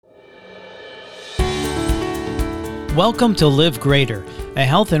Welcome to Live Greater, a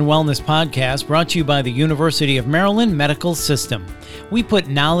health and wellness podcast brought to you by the University of Maryland Medical System. We put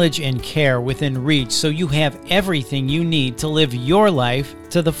knowledge and care within reach so you have everything you need to live your life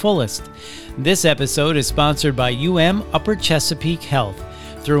to the fullest. This episode is sponsored by Upper Chesapeake Health.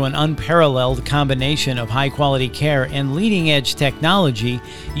 Through an unparalleled combination of high-quality care and leading-edge technology,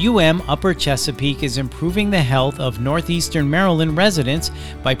 Upper Chesapeake is improving the health of Northeastern Maryland residents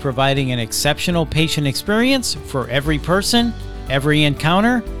by providing an exceptional patient experience for every person, every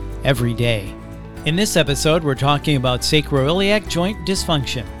encounter, every day. In this episode, we're talking about sacroiliac joint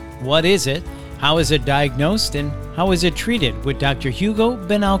dysfunction. What is it? How is it diagnosed? And how is it treated? With Dr. Hugo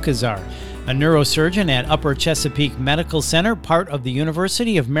Benalcazar, a neurosurgeon at Upper Chesapeake Medical Center, part of the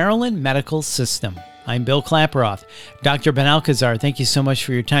University of Maryland Medical System. I'm Bill Klaproth. Dr. Benalcazar, thank you so much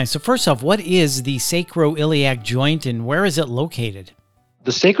for your time. So first off, what is the sacroiliac joint and where is it located?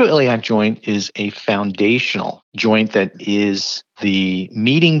 The sacroiliac joint is a foundational joint that is the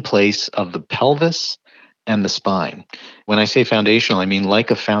meeting place of the pelvis and the spine. When I say foundational, I mean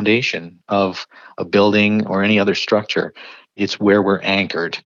like a foundation of a building or any other structure. It's where we're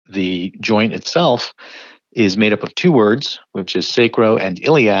anchored. The joint itself is made up of two words, which is sacro and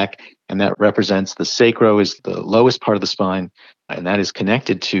iliac, and that represents the sacro is the lowest part of the spine, and that is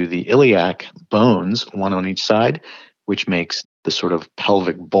connected to the iliac bones, one on each side, which makes the sort of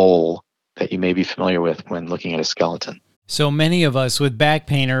pelvic bowl that you may be familiar with when looking at a skeleton. So many of us with back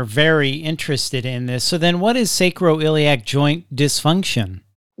pain are very interested in this. So then what is sacroiliac joint dysfunction?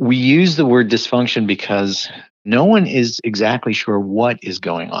 We use the word dysfunction because no one is exactly sure what is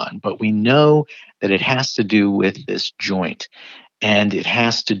going on, but we know that it has to do with this joint, and it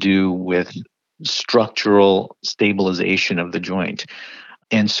has to do with structural stabilization of the joint.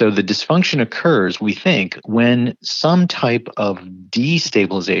 And so the dysfunction occurs, we think, when some type of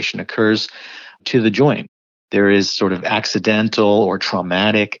destabilization occurs to the joint. There is sort of accidental or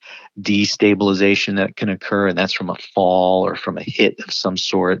traumatic destabilization that can occur, and that's from a fall or from a hit of some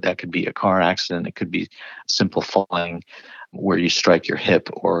sort. That could be a car accident. It could be simple falling where you strike your hip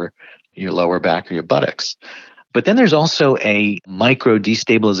or your lower back or your buttocks. But then there's also a micro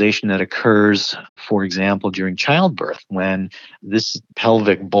destabilization that occurs, for example, during childbirth, when this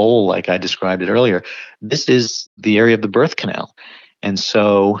pelvic bowl, like I described it earlier, this is the area of the birth canal. And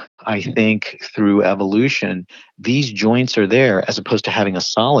so I think through evolution, these joints are there as opposed to having a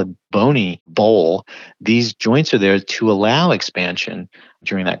solid bony bowl. These joints are there to allow expansion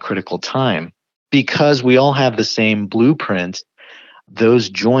during that critical time. Because we all have the same blueprint,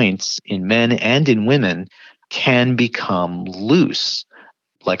 those joints in men and in women can become loose,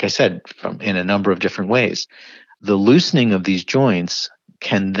 like I said, in a number of different ways. The loosening of these joints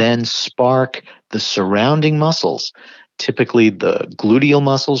can then spark the surrounding muscles, typically the gluteal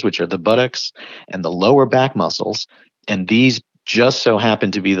muscles, which are the buttocks, and the lower back muscles. And these just so happen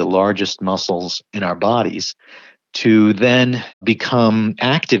to be the largest muscles in our bodies, to then become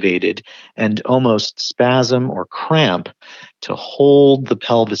activated and almost spasm or cramp to hold the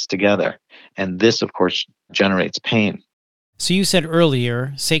pelvis together. And this, of course, generates pain. So you said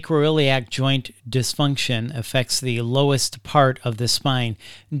earlier, sacroiliac joint dysfunction affects the lowest part of the spine.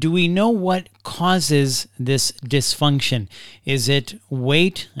 Do we know what causes this dysfunction? Is it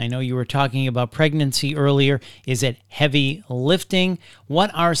weight? I know you were talking about pregnancy earlier. Is it heavy lifting? What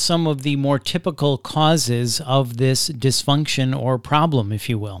are some of the more typical causes of this dysfunction or problem, if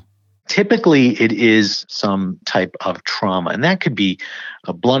you will? Typically, it is some type of trauma, and that could be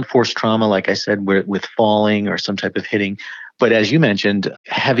a blunt force trauma, like I said, with falling or some type of hitting. But as you mentioned,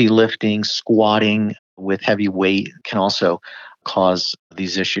 heavy lifting, squatting with heavy weight can also cause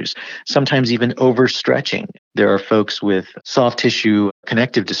these issues. Sometimes even overstretching. There are folks with soft tissue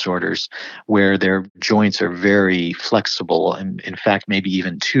connective disorders where their joints are very flexible and in fact maybe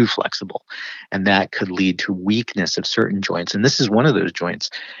even too flexible. And that could lead to weakness of certain joints. And this is one of those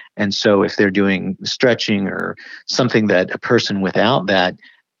joints. And so if they're doing stretching or something that a person without that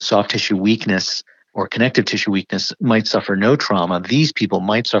soft tissue weakness or connective tissue weakness might suffer no trauma, these people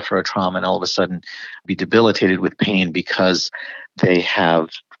might suffer a trauma and all of a sudden be debilitated with pain because they have,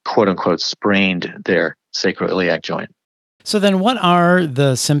 quote unquote, sprained their sacroiliac joint. So then what are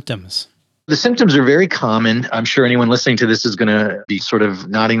the symptoms? The symptoms are very common. I'm sure anyone listening to this is going to be sort of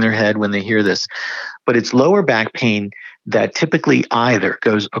nodding their head when they hear this. But it's lower back pain that typically either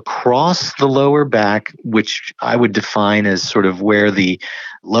goes across the lower back, which I would define as sort of where the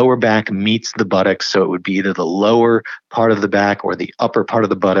lower back meets the buttocks. So it would be either the lower part of the back or the upper part of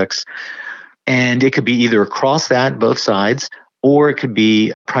the buttocks. And it could be either across that, both sides, or it could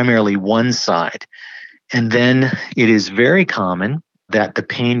be primarily one side. And then it is very common that the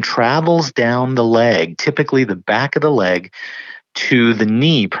pain travels down the leg, typically the back of the leg, to the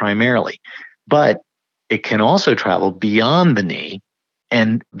knee primarily. But it can also travel beyond the knee,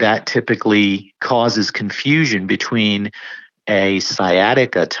 and that typically causes confusion between a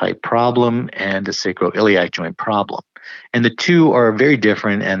sciatica type problem and a sacroiliac joint problem. And the two are very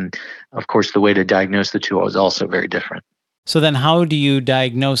different. And of course, the way to diagnose the two is also very different. So then how do you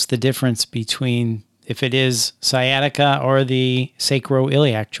diagnose the difference between if it is sciatica or the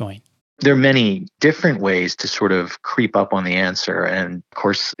sacroiliac joint? There are many different ways to sort of creep up on the answer. And of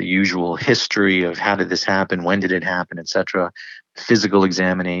course, the usual history of how did this happen, when did it happen, et cetera. Physical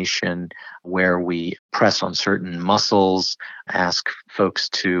examination, where we press on certain muscles, ask folks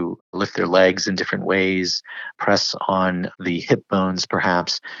to lift their legs in different ways, press on the hip bones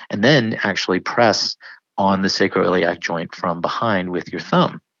perhaps, and then actually press on the sacroiliac joint from behind with your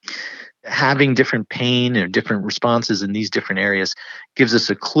thumb. Having different pain or different responses in these different areas gives us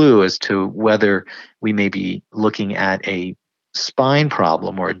a clue as to whether we may be looking at a spine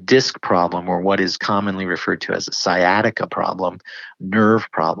problem or a disc problem or what is commonly referred to as a sciatica problem, nerve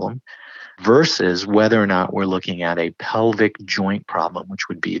problem, versus whether or not we're looking at a pelvic joint problem, which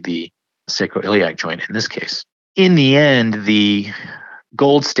would be the sacroiliac joint in this case. In the end, the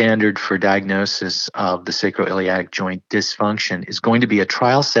gold standard for diagnosis of the sacroiliac joint dysfunction is going to be a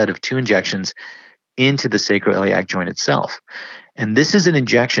trial set of 2 injections into the sacroiliac joint itself. And this is an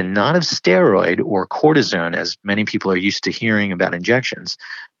injection not of steroid or cortisone, as many people are used to hearing about injections,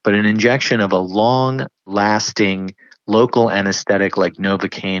 but an injection of a long-lasting local anesthetic like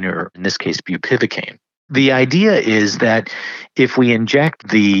Novocaine, or in this case, bupivacaine. The idea is that if we inject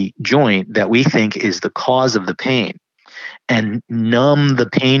the joint that we think is the cause of the pain and numb the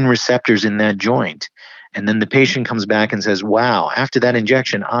pain receptors in that joint, and then the patient comes back and says, wow, after that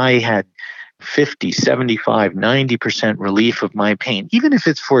injection, I had 50, 75, 90% relief of my pain, even if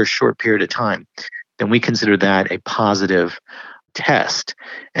it's for a short period of time, then we consider that a positive test.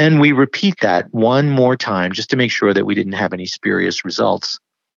 And we repeat that one more time just to make sure that we didn't have any spurious results.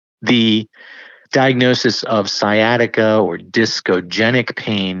 The diagnosis of sciatica or discogenic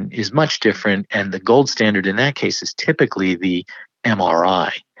pain is much different, and the gold standard in that case is typically the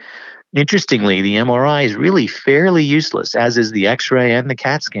MRI. Interestingly, the MRI is really fairly useless, as is the X-ray and the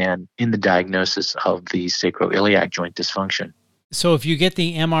CAT scan in the diagnosis of the sacroiliac joint dysfunction. So if you get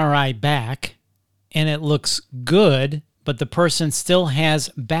the MRI back and it looks good, but the person still has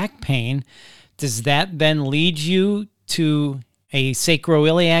back pain, does that then lead you to a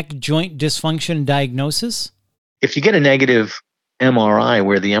sacroiliac joint dysfunction diagnosis? If you get a negative MRI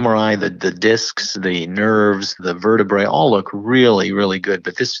where the MRI, the discs, the nerves, the vertebrae all look really, really good,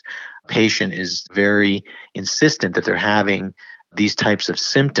 but this patient is very insistent that they're having these types of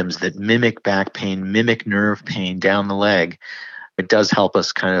symptoms that mimic back pain, mimic nerve pain down the leg, it does help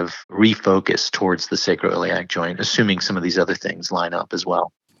us kind of refocus towards the sacroiliac joint, assuming some of these other things line up as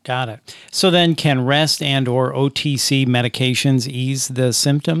well. Got it. So then can rest and or OTC medications ease the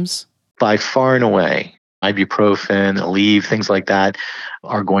symptoms? By far and away, ibuprofen, Aleve, things like that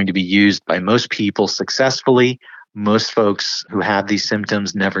are going to be used by most people successfully. Most folks who have these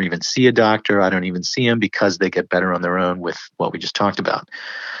symptoms never even see a doctor. I don't even see them because they get better on their own with what we just talked about.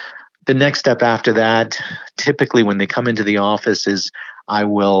 The next step after that, typically when they come into the office, is I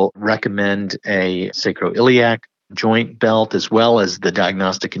will recommend a sacroiliac joint belt as well as the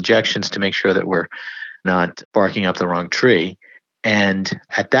diagnostic injections to make sure that we're not barking up the wrong tree. And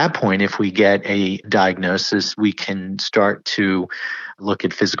at that point, if we get a diagnosis, we can start to look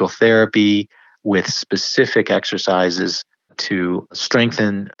at physical therapy with specific exercises to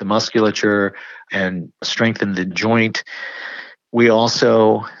strengthen the musculature and strengthen the joint. We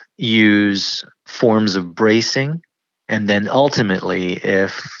also use forms of bracing. And then ultimately,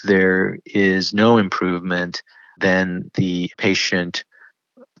 if there is no improvement, then the patient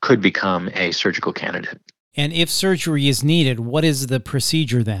could become a surgical candidate. And if surgery is needed, what is the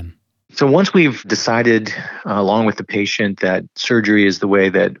procedure then? So once we've decided, along with the patient, that surgery is the way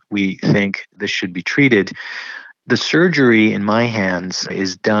that we think this should be treated, the surgery in my hands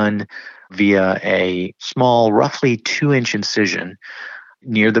is done via a small, roughly 2-inch incision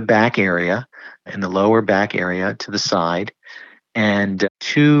near the back area, in the lower back area to the side, and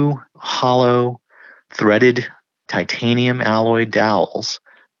 2 hollow threaded titanium alloy dowels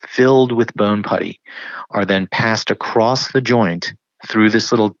filled with bone putty are then passed across the joint through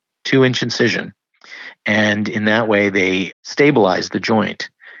this little 2-inch incision. And in that way, they stabilize the joint.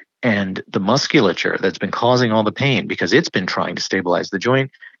 And the musculature that's been causing all the pain, because it's been trying to stabilize the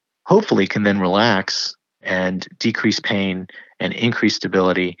joint, hopefully can then relax and decrease pain and increase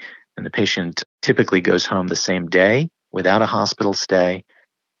stability. And the patient typically goes home the same day without a hospital stay,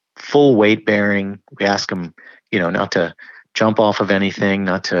 full weight bearing. We ask them, not to jump off of anything,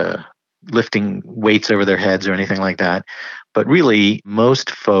 not to lifting weights over their heads or anything like that. But really, most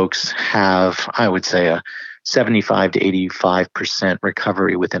folks have, I would say, a 75 to 85%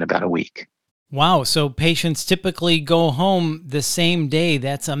 recovery within about a week. Wow. So patients typically go home the same day.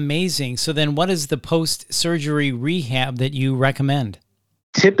 That's amazing. So then what is the post-surgery rehab that you recommend?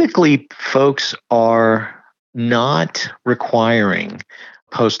 Typically, folks are not requiring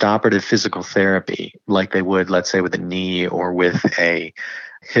post-operative physical therapy like they would, let's say, with a knee or with a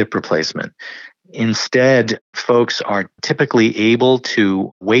hip replacement. Instead, folks are typically able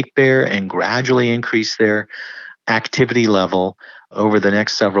to weight bear and gradually increase their activity level over the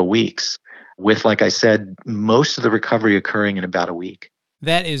next several weeks, with, like I said, most of the recovery occurring in about a week.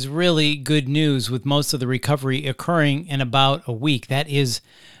 That is really good news, with most of the recovery occurring in about a week. That is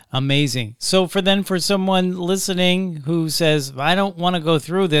amazing. So for someone listening who says, I don't want to go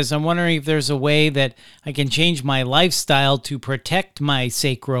through this, I'm wondering if there's a way that I can change my lifestyle to protect my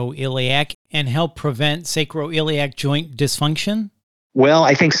sacroiliac and help prevent sacroiliac joint dysfunction? Well,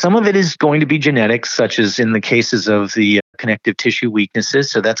 I think some of it is going to be genetics, such as in the cases of the connective tissue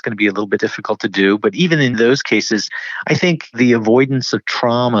weaknesses. So that's going to be a little bit difficult to do. But even in those cases, I think the avoidance of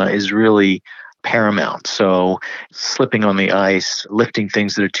trauma is really paramount. So slipping on the ice, lifting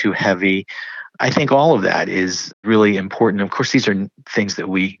things that are too heavy, I think all of that is really important. Of course, these are things that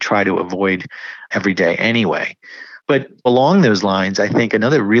we try to avoid every day anyway. But along those lines, I think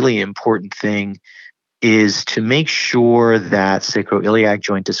another really important thing is to make sure that sacroiliac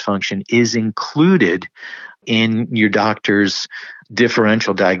joint dysfunction is included in your doctor's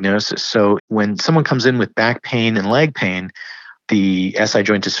differential diagnosis. So when someone comes in with back pain and leg pain, the SI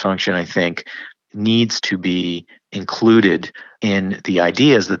joint dysfunction, I think, needs to be included in the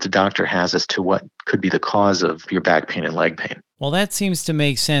ideas that the doctor has as to what could be the cause of your back pain and leg pain. Well, that seems to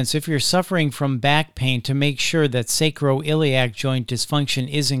make sense. If you're suffering from back pain, to make sure that sacroiliac joint dysfunction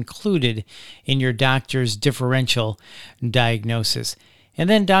is included in your doctor's differential diagnosis. And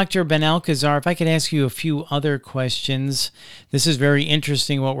then, Dr. Benalcazar, if I could ask you a few other questions. This is very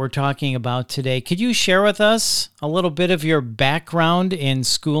interesting what we're talking about today. Could you share with us a little bit of your background in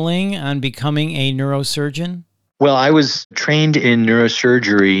schooling on becoming a neurosurgeon? Well, I was trained in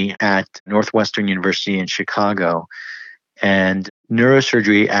neurosurgery at Northwestern University in Chicago. And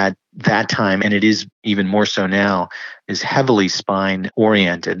neurosurgery at that time, and it is even more so now, is heavily spine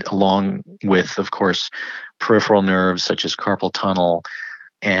oriented, along with, of course, peripheral nerves such as carpal tunnel,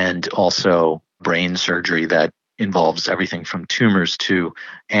 and also brain surgery that involves everything from tumors to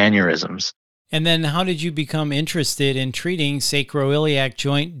aneurysms. And then how did you become interested in treating sacroiliac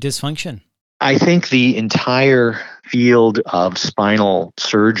joint dysfunction? I think the entire field of spinal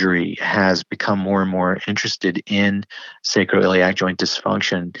surgery has become more and more interested in sacroiliac joint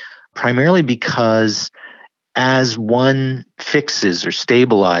dysfunction, primarily because as one fixes or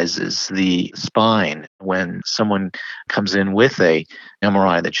stabilizes the spine, when someone comes in with a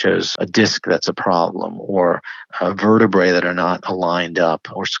MRI that shows a disc that's a problem, or vertebrae that are not aligned up,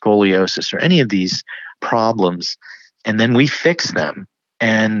 or scoliosis, or any of these problems, and then we fix them,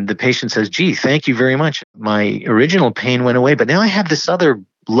 and the patient says, gee, thank you very much. My original pain went away, but now I have this other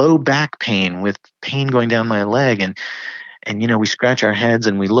low back pain with pain going down my leg. And we scratch our heads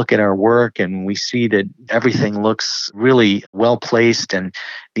and we look at our work and we see that everything looks really well placed, and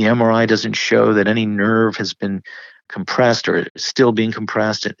the MRI doesn't show that any nerve has been compressed or is still being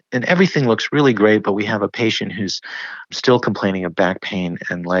compressed, and everything looks really great, but we have a patient who's still complaining of back pain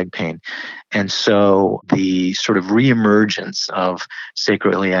and leg pain. And so the sort of reemergence of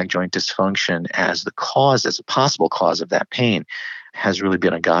sacroiliac joint dysfunction as a possible cause of that pain has really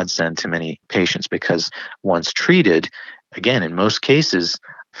been a godsend to many patients, because once treated, again, in most cases,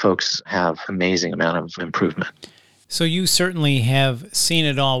 folks have amazing amount of improvement. So you certainly have seen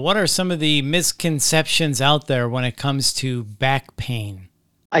it all. What are some of the misconceptions out there when it comes to back pain?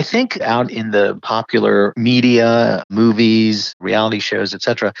 I think out in the popular media, movies, reality shows,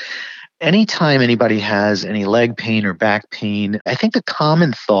 etc., anytime anybody has any leg pain or back pain, I think the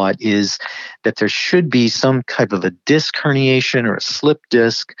common thought is that there should be some type of a disc herniation or a slip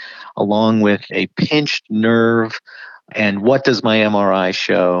disc, along with a pinched nerve, and what does my MRI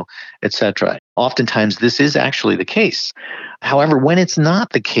show, etc. Oftentimes, this is actually the case. However, when it's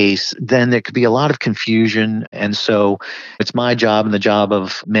not the case, then there could be a lot of confusion. And so it's my job and the job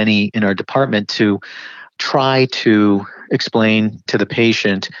of many in our department to try to explain to the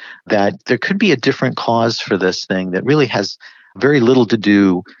patient that there could be a different cause for this thing that really has very little to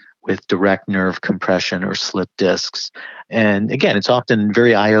do with direct nerve compression or slip discs. And again, it's often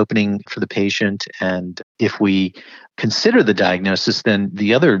very eye-opening for the patient. And if we consider the diagnosis, then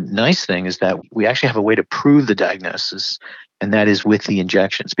the other nice thing is that we actually have a way to prove the diagnosis, and that is with the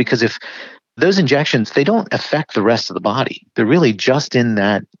injections. Because if those injections, they don't affect the rest of the body. They're really just in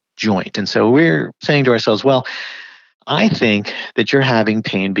that joint. And so we're saying to ourselves, well, I think that you're having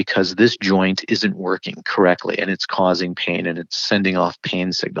pain because this joint isn't working correctly and it's causing pain and it's sending off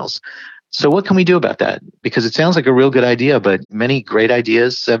pain signals. So what can we do about that? Because it sounds like a real good idea, but many great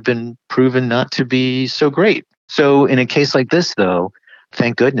ideas have been proven not to be so great. So in a case like this, though,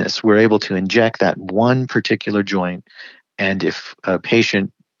 thank goodness we're able to inject that one particular joint. And if a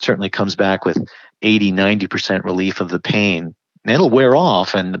patient certainly comes back with 80, 90% relief of the pain, and it'll wear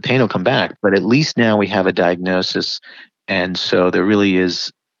off and the pain will come back, but at least now we have a diagnosis. And so there really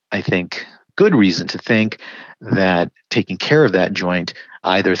is, I think, good reason to think that taking care of that joint,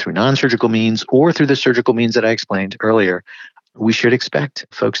 either through non-surgical means or through the surgical means that I explained earlier, we should expect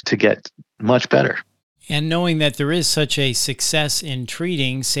folks to get much better. And knowing that there is such a success in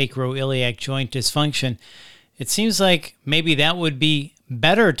treating sacroiliac joint dysfunction, it seems like maybe that would be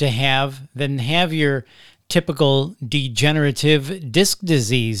better to have than have your typical degenerative disc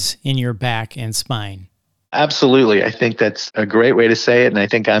disease in your back and spine. Absolutely. I think that's a great way to say it. And I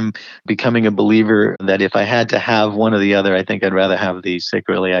think I'm becoming a believer that if I had to have one or the other, I think I'd rather have the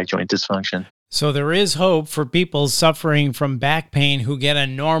sacroiliac joint dysfunction. So there is hope for people suffering from back pain who get a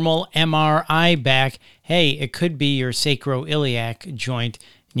normal MRI back. Hey, it could be your sacroiliac joint,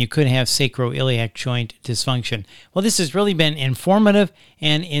 and you could have sacroiliac joint dysfunction. Well, this has really been informative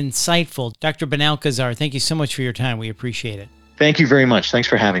and insightful. Dr. Benalcazar, thank you so much for your time. We appreciate it. Thank you very much. Thanks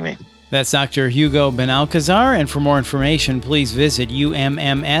for having me. That's Dr. Hugo Benalcazar, and for more information, please visit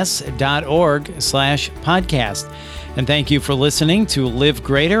umms.org/podcast. And thank you for listening to Live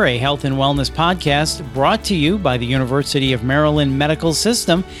Greater, a health and wellness podcast brought to you by the University of Maryland Medical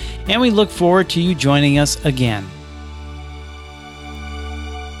System, and we look forward to you joining us again.